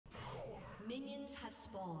Minions have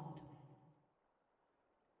spawned.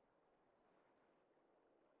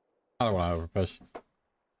 I don't want to overpush.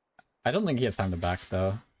 I don't think he has time to back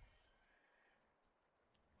though.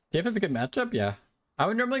 If it's a good matchup, yeah. I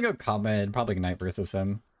would normally go Comet, probably Knight versus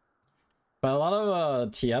him. But a lot of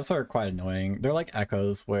TFs are quite annoying. They're like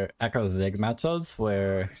Echoes, where Echo Zig matchups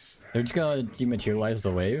where they're just gonna dematerialize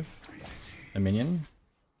the wave, the minion,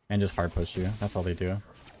 and just hard push you. That's all they do.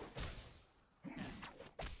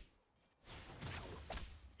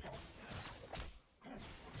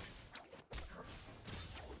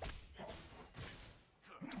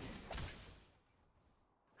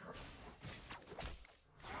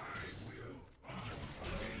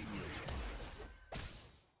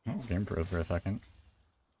 Oh, game froze for a second.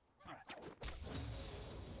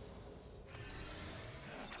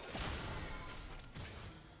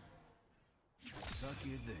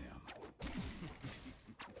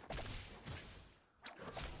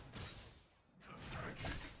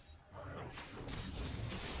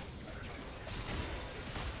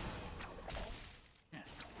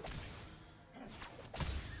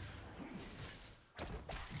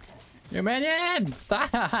 You minion! Stop!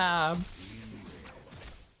 I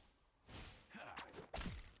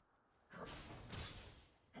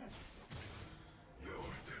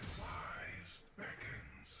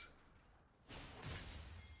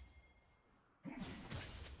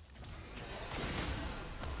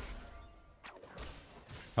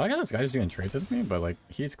like how this guy's doing trades with me, but like,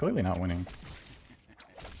 he's clearly not winning.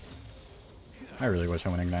 I really wish I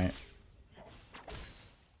won Ignite.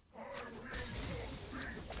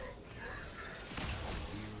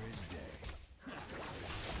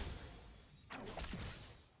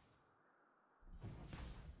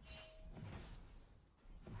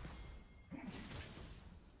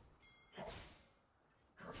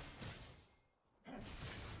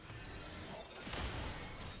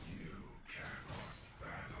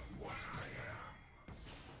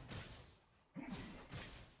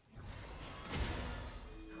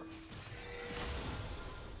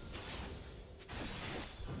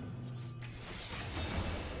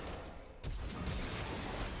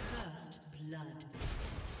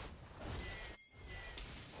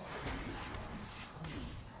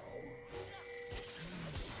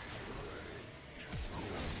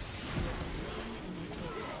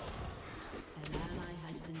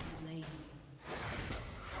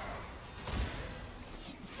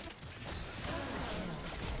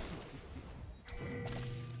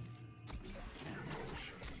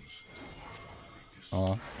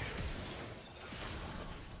 Oh.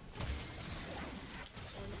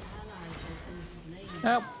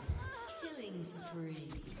 Help! Killing spree.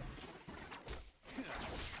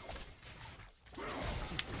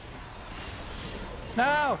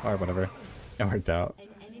 No! Or whatever. It worked out. An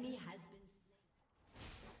enemy has been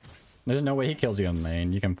slain. There's no way he kills you in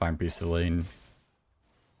lane. You can find Beast of lane.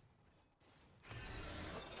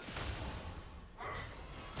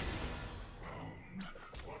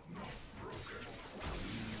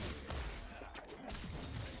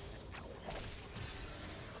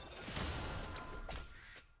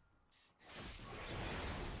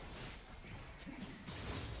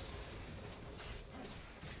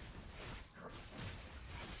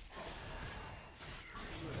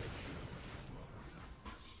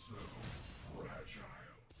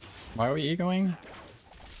 Why are we egoing?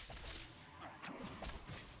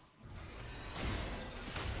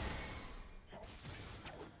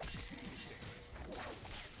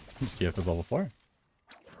 This TF is level 4.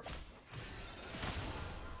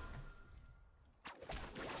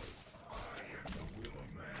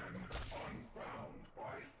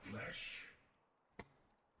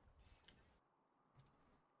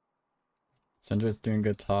 Syndra's doing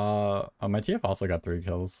good top. Oh, my TF also got 3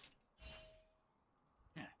 kills.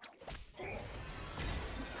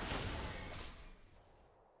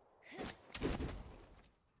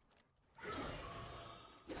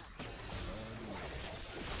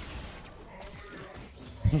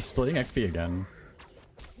 He's splitting XP again.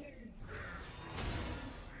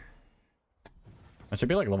 I should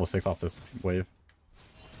be like level 6 off this wave.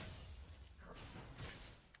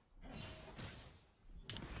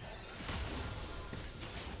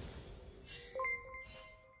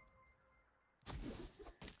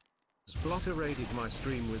 Blotter raided my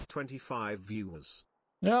stream with 25 viewers.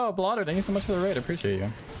 Yo, Blotter, thank you so much for the raid. I appreciate you.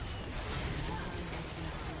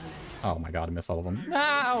 Oh my god, I missed all of them.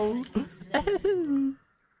 No!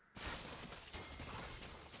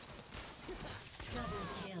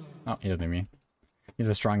 Oh, he doesn't need me. He's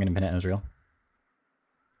a strong, independent Israel.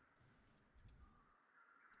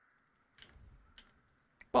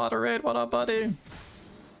 Blotter raid, what up, buddy?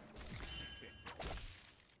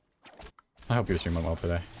 I hope you're streaming well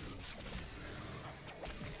today.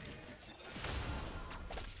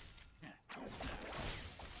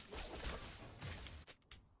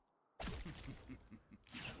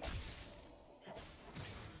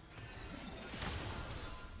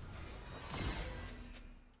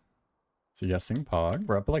 CSing Pog.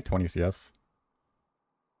 We're up to like 20 CS.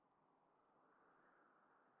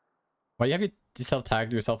 Why do you have yourself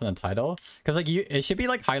tagged yourself in the title? Because like it should be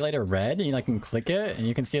like highlighted red and you like can click it and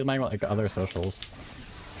you can see my like other socials.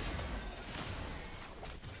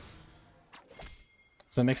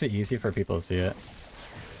 So it makes it easy for people to see it.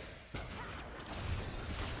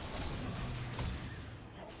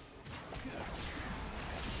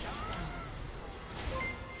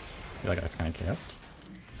 I feel like that's kind of cast.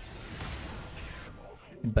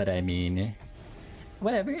 But I mean,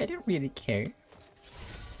 whatever, I don't really care.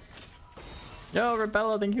 Yo,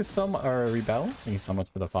 Rebella, thank you so much. Or Rebel, thank you so much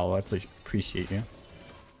for the follow. I appreciate you.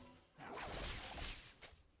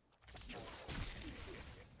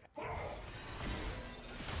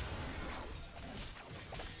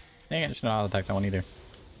 Dang it, I should not attack that one either.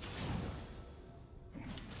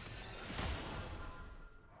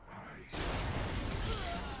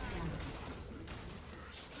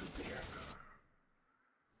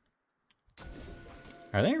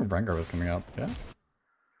 I think Rengar was coming up, yeah?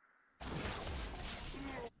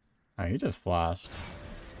 Oh, he just flashed.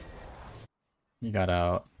 He got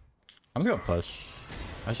out. I'm just gonna push.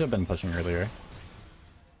 I should have been pushing earlier.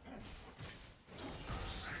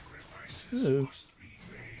 Ooh.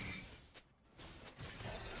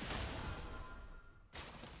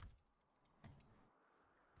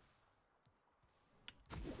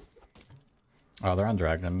 Oh, they're on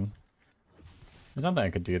Dragon. There's nothing I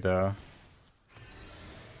could do though.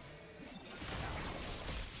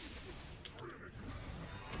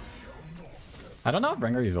 I don't know if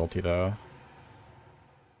Rengar uses ulti though.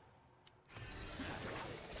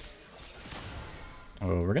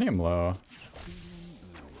 Oh, we're getting him low.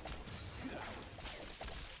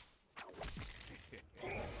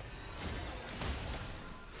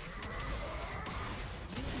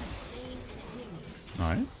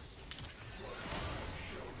 Nice.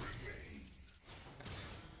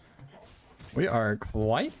 We are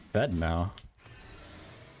quite fed now.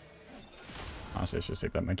 Honestly, I should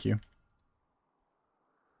save that my Q.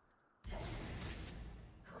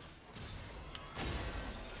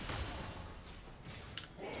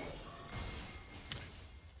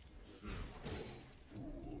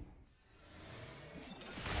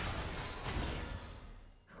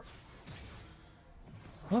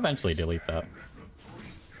 I'll eventually delete that.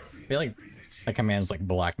 I feel like that command's like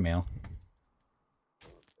blackmail.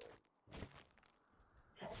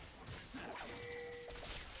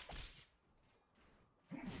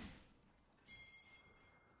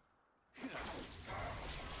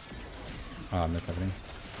 Oh, I missed everything.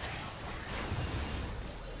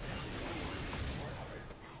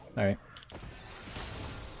 Alright.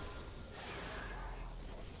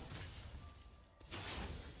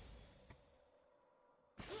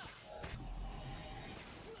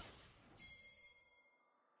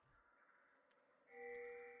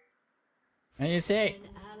 What do you say? An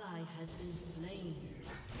ally has been slain.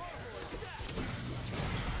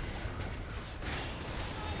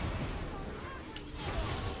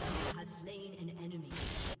 Has slain an enemy.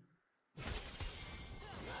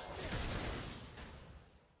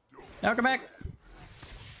 Now come back!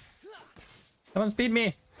 Someone speed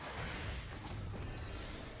me!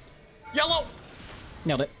 Yellow!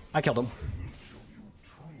 Nailed it. I killed him.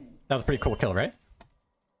 That was a pretty cool kill, right?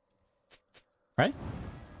 Right?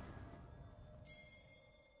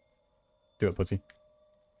 Do it, pussy.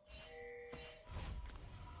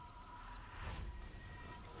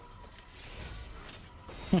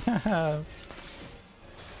 You have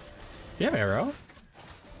arrow?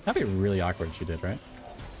 That'd be really awkward if she did, right?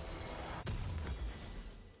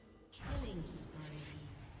 Killing spree.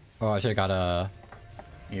 Oh, I should've got a...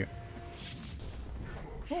 You.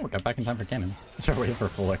 Oh, got back in time for cannon. Should wait for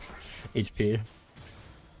full HP.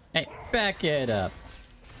 Hey, back it up.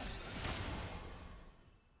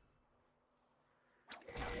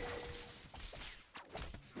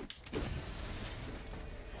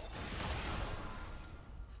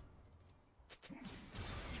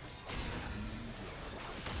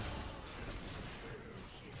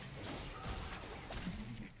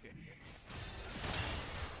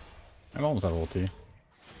 I'm almost out of ulti.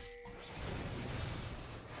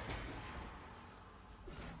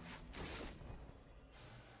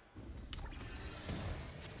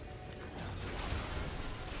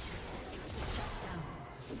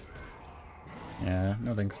 Yeah,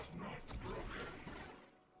 no thanks.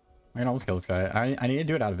 I can almost kill this guy. I need to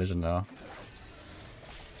do it out of vision though.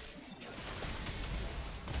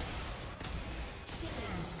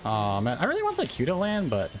 Oh man, I really want the Q to land,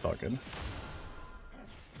 but it's all good.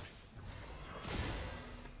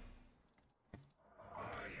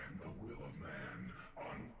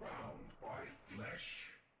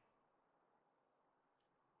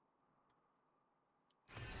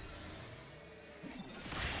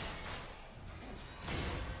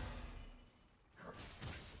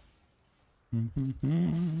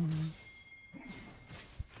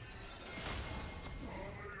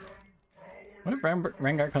 What if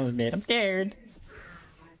Rengar comes mid? I'm scared.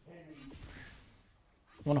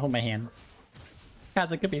 Wanna hold my hand?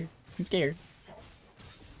 Kazakh, come here. I'm scared.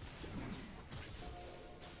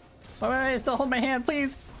 Wait, still hold my hand,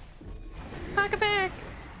 please. Knock it back.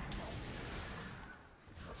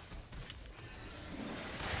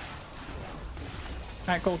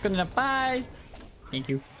 Alright, cool. Good enough. Bye. Thank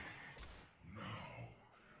you.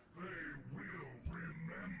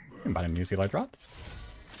 I'm about a new sea light rod.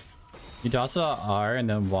 You tossed a R and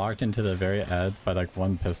then walked into the very edge by like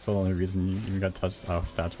one pistol, and the reason you even got touched. Oh,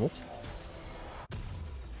 stats. Whoops.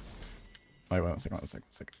 Wait, one second.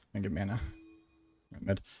 I get mana.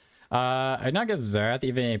 Mid. I'd not give Xerath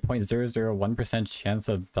even a 0.001% chance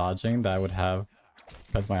of dodging that I would have.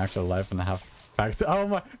 That's my actual life and a half. Back to, oh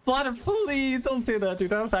my, Blotter, please don't do that,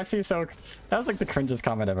 dude. That was actually so. That was like the cringest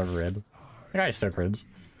comment I've ever read. That guy's so cringe.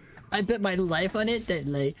 I bet my life on it that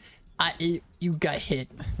like you got hit.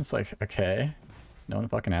 It's like, okay, no one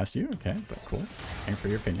fucking asked you. Okay, but cool. Thanks for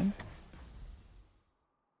your opinion.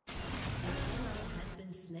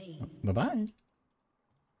 Bye bye.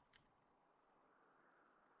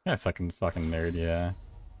 Yeah, second fucking nerd. Yeah,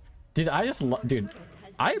 dude. Dude.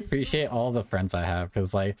 I appreciate all the friends I have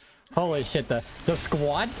because like, holy shit, the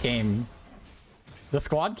squad came. The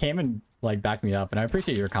squad came and like backed me up, and I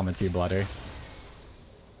appreciate your comment too, Blotter.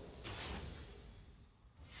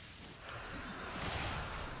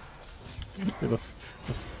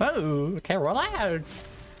 Oh, okay, relax.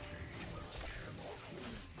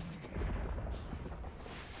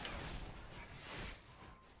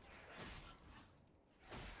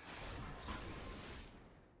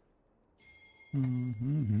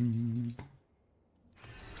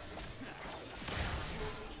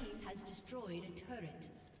 Has destroyed a turret.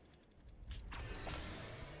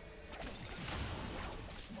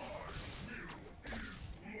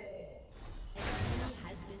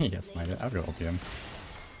 He gets smited. I'll go ulti him.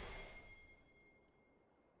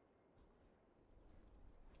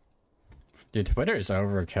 Dude, Twitter is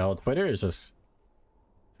overkill. Twitter is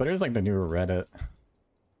like the new Reddit.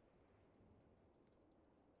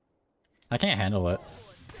 I can't handle it.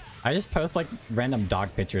 I just post like random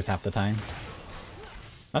dog pictures half the time.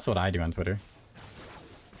 That's what I do on Twitter.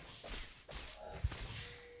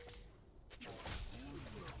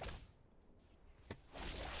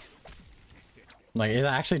 Like, it's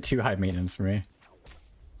actually too high maintenance for me.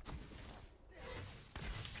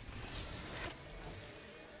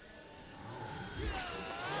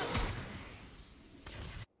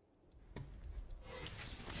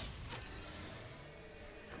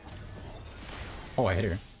 Oh, I hit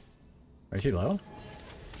her. Is she low?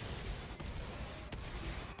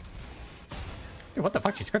 Dude, what the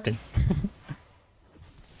fuck? She's scripting.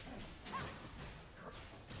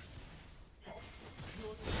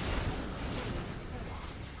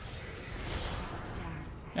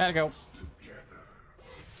 Gotta go.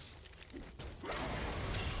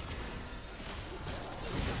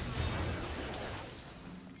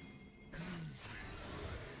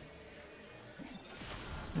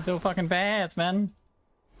 It's so fucking bad, man.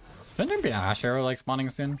 Shouldn't there be an Ash arrow like spawning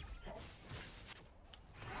soon?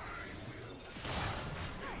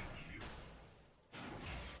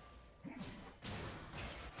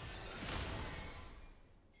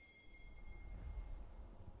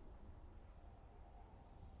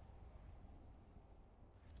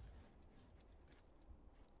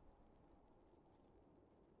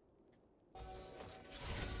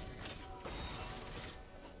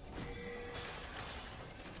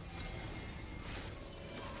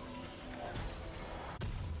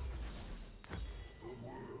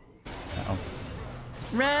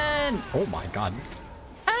 Run! Oh my god.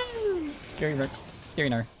 Ah, scary Rick. Scary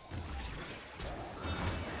Nar.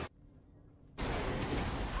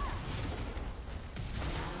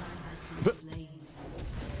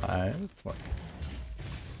 Five, four.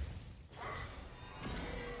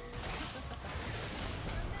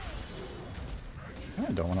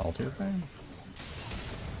 I don't want to ulti this guy.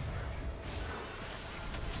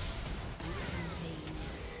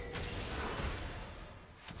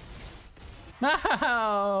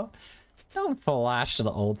 No! Don't flash to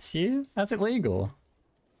the ulti. That's illegal.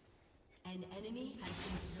 An enemy has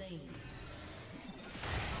been slain.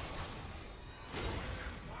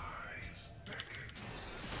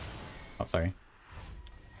 Oh, sorry.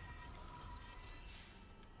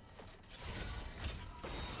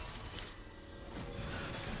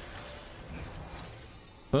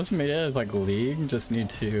 Social media is like League, just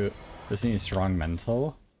need strong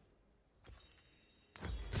mental.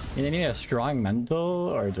 You need a strong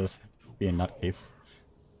mental or just be a nutcase.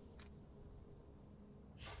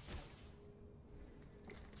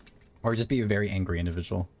 Or just be a very angry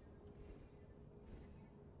individual.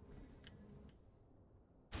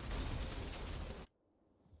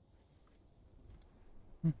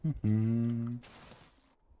 Dude,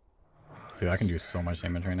 I can do so much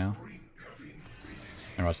damage right now.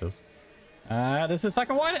 And watch this. This is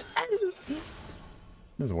fucking warded!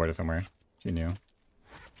 This is warded somewhere. She knew.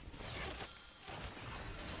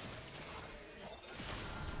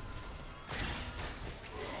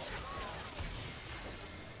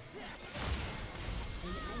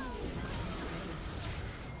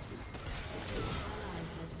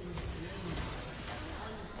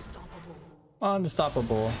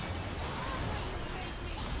 Unstoppable.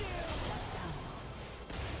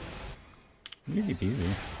 Easy peasy.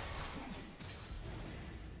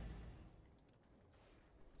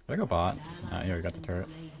 Did I go bot? Yeah, we got the turret.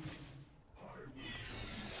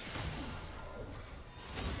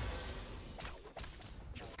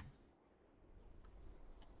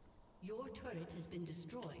 Your turret has been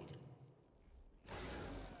destroyed.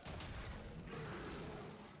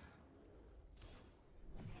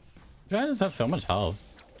 Dude, I just have so much health.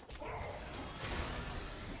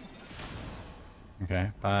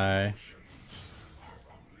 Okay, bye.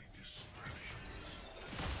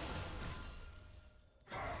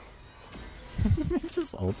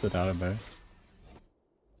 Just ulted out of there.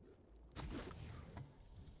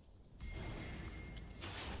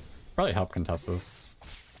 Probably help contest this.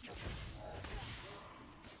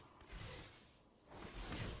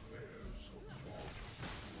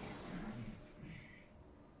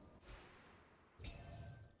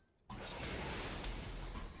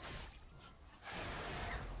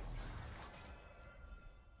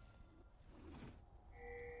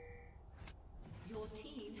 Your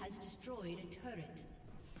team has destroyed a turret.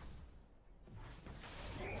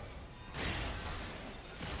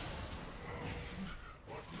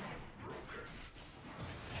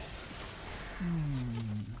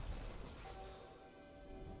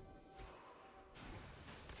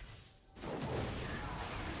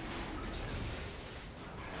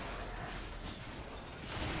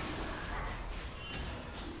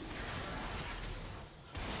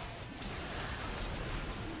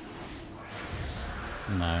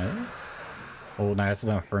 Nice. Oh, nice.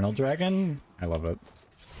 It's an Infernal Dragon. I love it.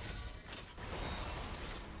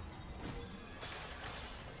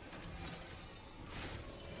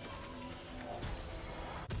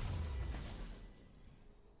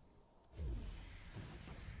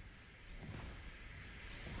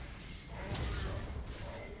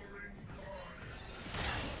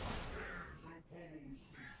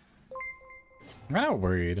 I'm kind of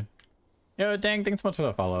worried. Yo, dang, thanks so much for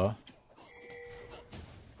the follow.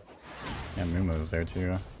 Yeah, Mumo's there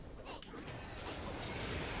too.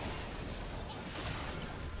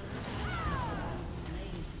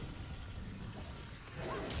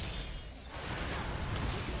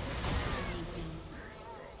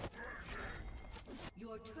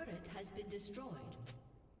 Your turret has been destroyed.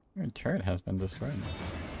 Your turret has been destroyed.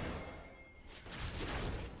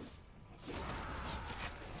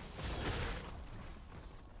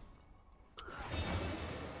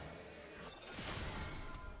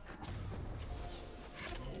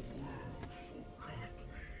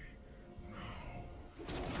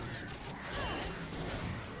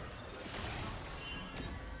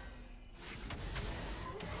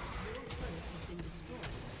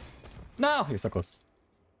 No, he's so close.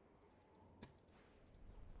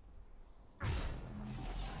 Your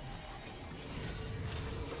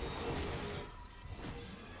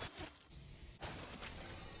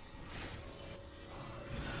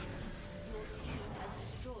team has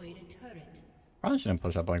destroyed a turret. Probably shouldn't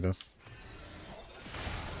push up like this.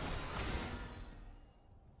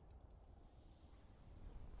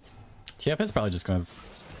 TF is probably just gonna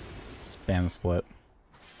spam split.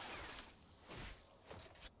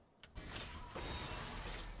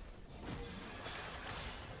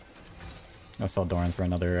 I'll sell Dorans for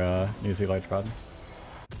another New Sea Large Prod.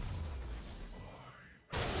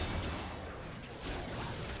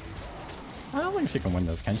 I don't think she can win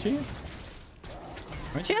this, can she?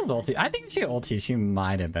 I mean, she has ulti. I think if she ulti, she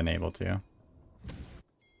might have been able to.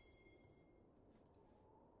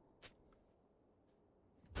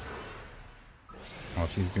 Oh,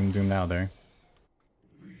 she's doomed out there.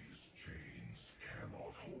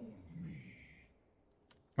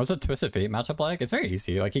 What's a Twisted Fate matchup like? It's very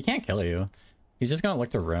easy. Like, he can't kill you. He's just gonna look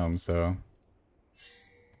to roam, so...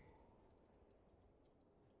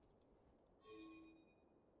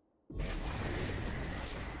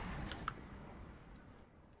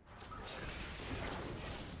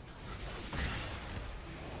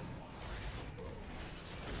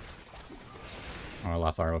 Oh,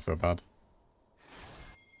 last R was so bad.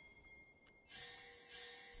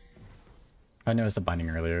 I noticed the binding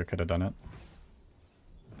earlier, could have done it.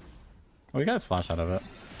 Well, we got a slash out of it.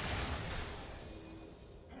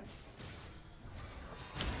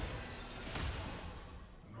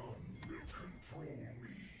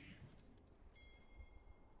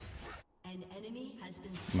 An enemy has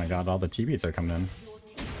been Oh my god, all the TBs are coming in. Your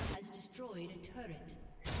team has destroyed a turret.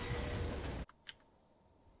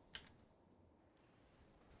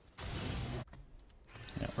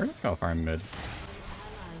 Yeah, we're just gonna farm mid. Ally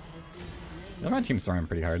has been slain. Yeah, my team's throwing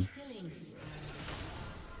pretty hard. Killing spree.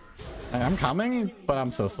 I'm coming, but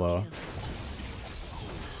I'm so slow.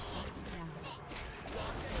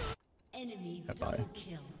 Enemy Goodbye. double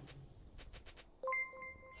kill.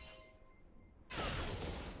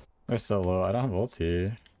 They're so low, I don't have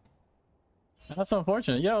ulti. That's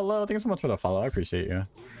unfortunate. Yo, Lo, thanks so much for the follow, I appreciate you.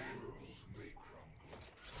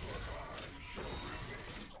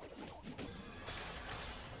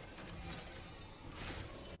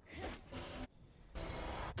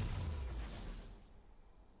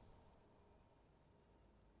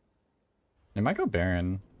 They might go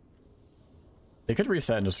Baron. They could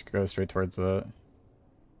reset and just go straight towards it.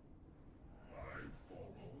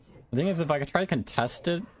 The thing is, if I could try to contest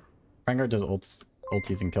it, Vanguard just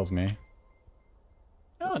ulties and kills me.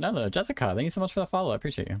 Oh, no, Jessica, thank you so much for the follow. I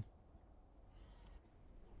appreciate you.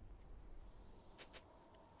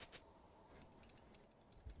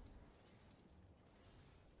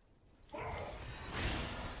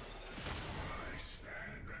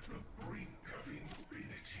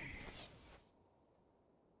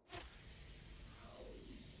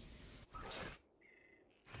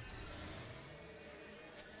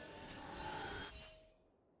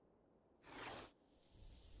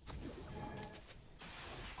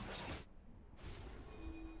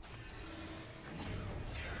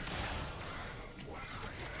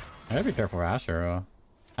 I gotta be careful for Asher.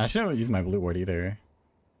 I shouldn't use my blue ward either.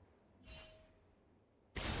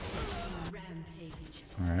 Rampage.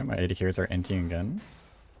 Alright, my AD carries are emptying again.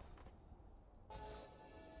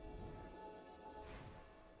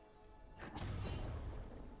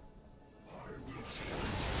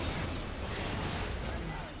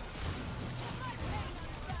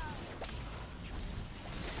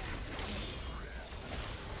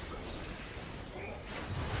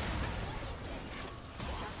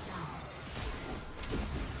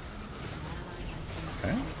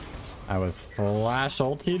 Okay. I was flash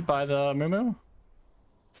ultied by the Mumu.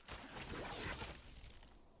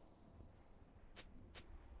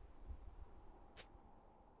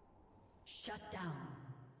 Shut down.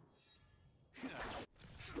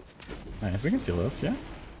 Nice, we can seal this, yeah.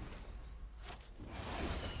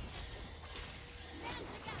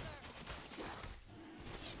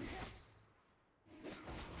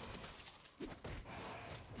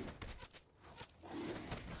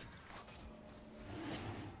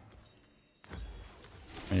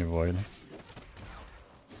 I avoid.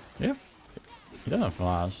 Yep. He doesn't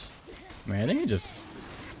flash. I mean, I think he just...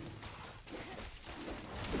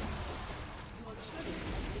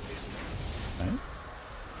 Nice.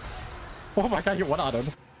 Oh my god, he one-autoed.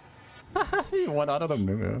 He one-autoed the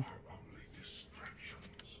Mumu.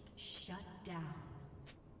 Shut down.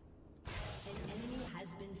 An enemy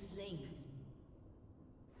has been slain.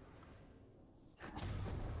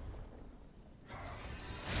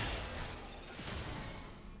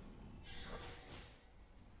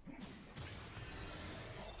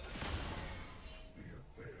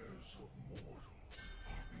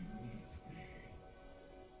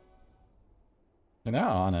 They're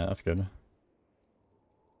not on it, that's good.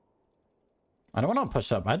 I don't want to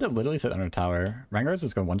push up. I had to literally sit under tower. Rangar's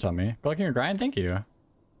just gonna one-shot me. Go looking your grind, thank you.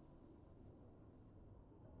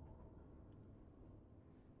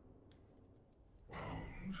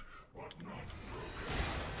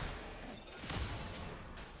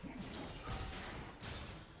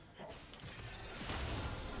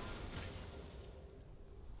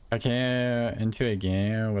 I came into a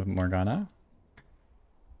game with Morgana.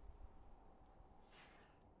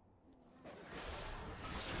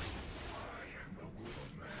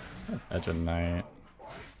 That's Edge of Night.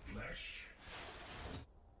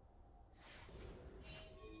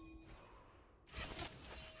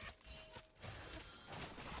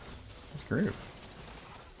 This group.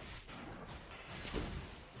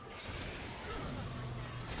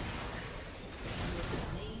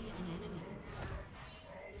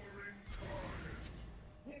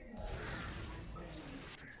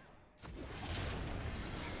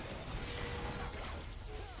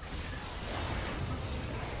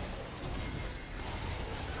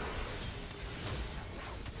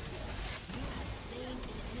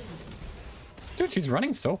 Dude, she's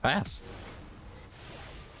running so fast.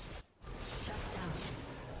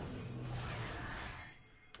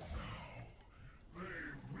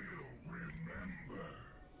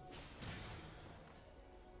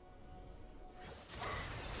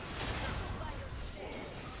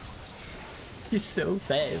 He's so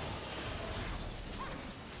fast.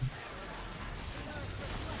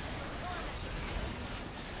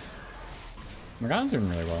 Morgana's doing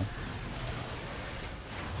really well.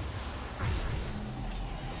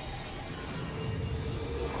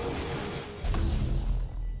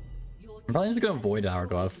 I'm probably just gonna avoid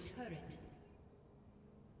Hourglass.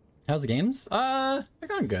 How's the games? They're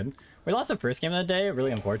going good. We lost the first game of the day,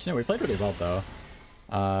 really unfortunate. We played really well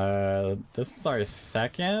though. This is our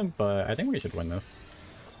second, but I think we should win this.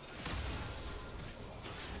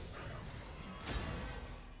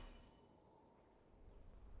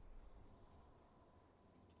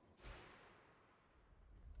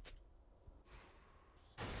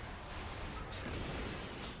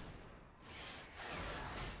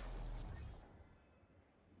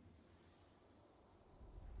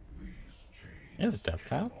 Is Death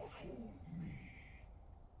Cap?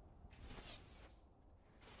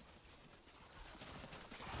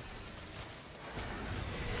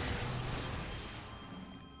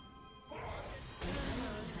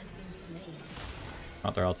 Oh,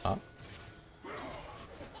 they're all top.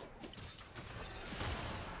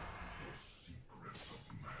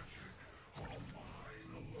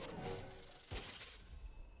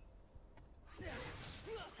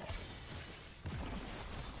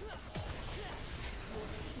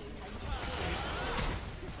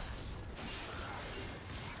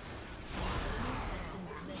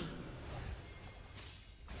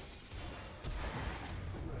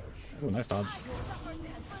 Ooh, nice dodge.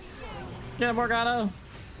 Get Morgana!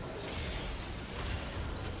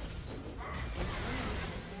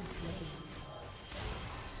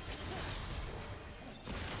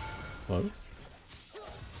 Close.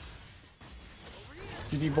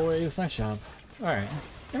 GG boys, nice job. Alright,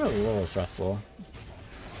 it was a little stressful.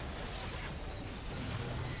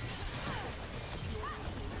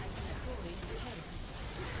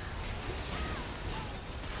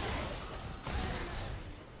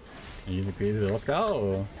 Easy peasy, let's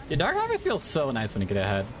go. Yeah, Dark Harvest feels so nice when you get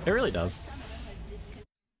ahead. It really does.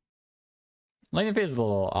 Lightning phase is a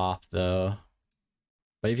little off though.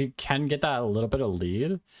 But if you can get that a little bit of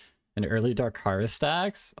lead in early Dark Harvest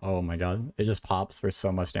stacks, oh my god, it just pops for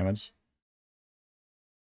so much damage.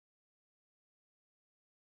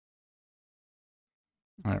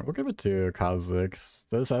 Alright, we'll give it to Kha'Zix.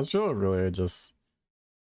 This Astral really just...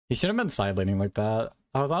 He shouldn't have been side laning like that.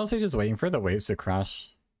 I was honestly just waiting for the waves to crash.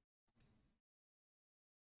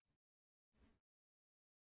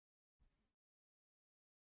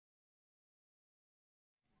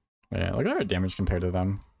 Yeah, look at our damage compared to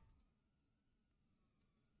them.